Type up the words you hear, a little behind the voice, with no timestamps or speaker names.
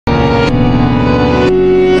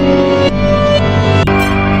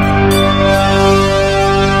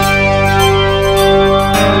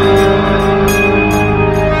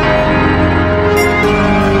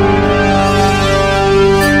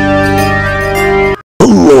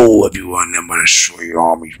everyone, I'm gonna show you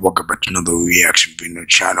armies. Welcome back to another reaction video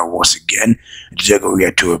channel once again. Today I'm gonna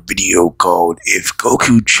react to a video called If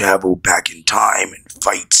Goku Traveled Back in Time and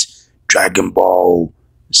Fights Dragon Ball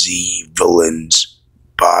Z Villains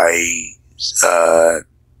by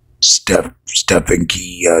Stephen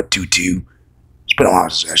Key Tutu. It's been a while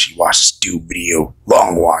since I actually watched this dude video,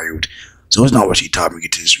 long wild. So it's not what she taught me to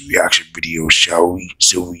get to this reaction video, shall we?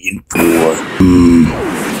 So we in for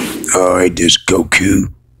alright, there's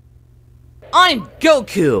Goku. I'm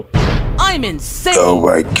Goku. I'm insane. Oh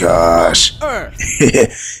my gosh. Earth.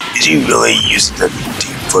 Is he really using the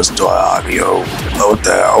deep first audio? Oh, what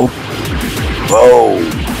the hell? Whoa.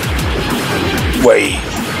 Wait.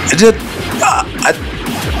 Is it?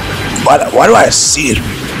 Why do I see it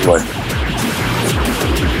before?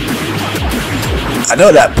 I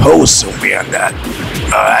know that pose somewhere on that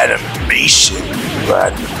animation,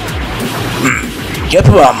 but get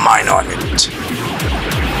put my mind on it.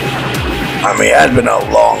 I mean, it has been a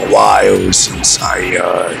long while since I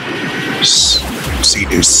seen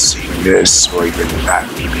this or even that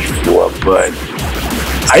before, but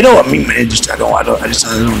I know. I mean, I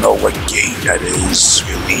don't know what game that is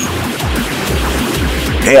really.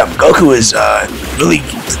 Yeah, Goku is really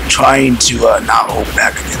trying to not hold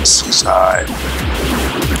back against his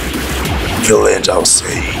villains, I'll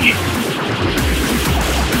say.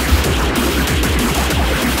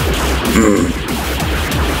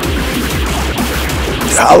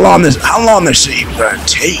 How long this shit even gonna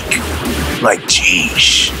take? Like,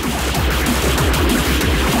 jeez.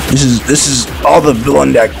 This is all the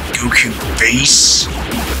villain that Goku face,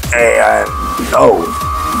 and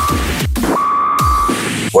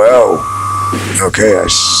well, okay, I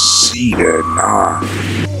see that now.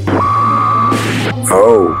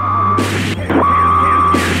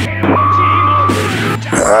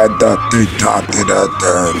 I thought they thought that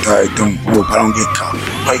I don't hope I don't get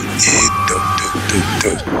copyrighted.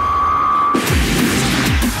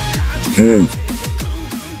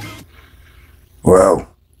 Well,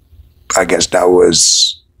 I guess that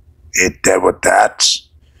was it there with that.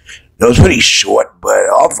 It was pretty short, but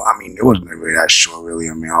I mean, it wasn't really that short, really.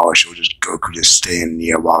 I mean, all it was just Goku just staying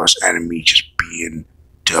near while his enemy just being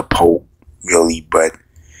to a pope, really. But,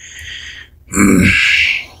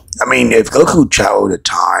 I mean, if Goku traveled a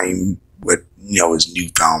time with, his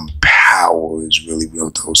newfound powers, really,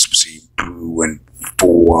 those Super Saiyan Blue and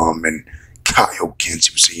Form and Kaioken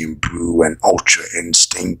Super Saiyan Blue and Ultra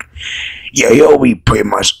Instinct, yeah, he'll be pretty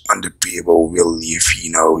much undefeatable, really, if,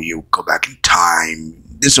 he'll go back in time.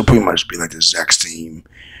 This will pretty much be like the exact same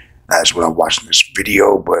as when I'm watching this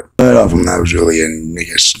video, but other than that, was really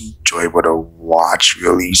enjoyable to watch,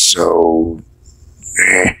 really. So,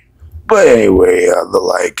 But anyway,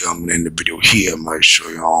 like I'm gonna end the video here. I'm gonna show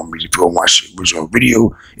you if you want to watch the original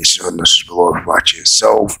video, it's in the description below to watch it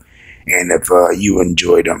yourself. And if you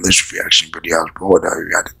enjoyed this reaction video I was below that you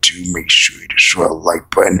got to make sure you destroy the like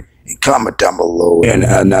button and comment down below, and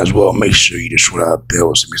as well make sure you destroy that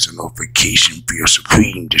bell so it's a notification for your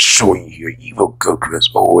supreme destroying your evil Goku as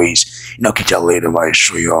always. And I'll catch y'all later. I'll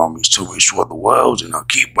show you to destroy the world, and I'll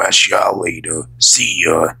keep watching y'all later. See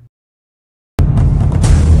ya.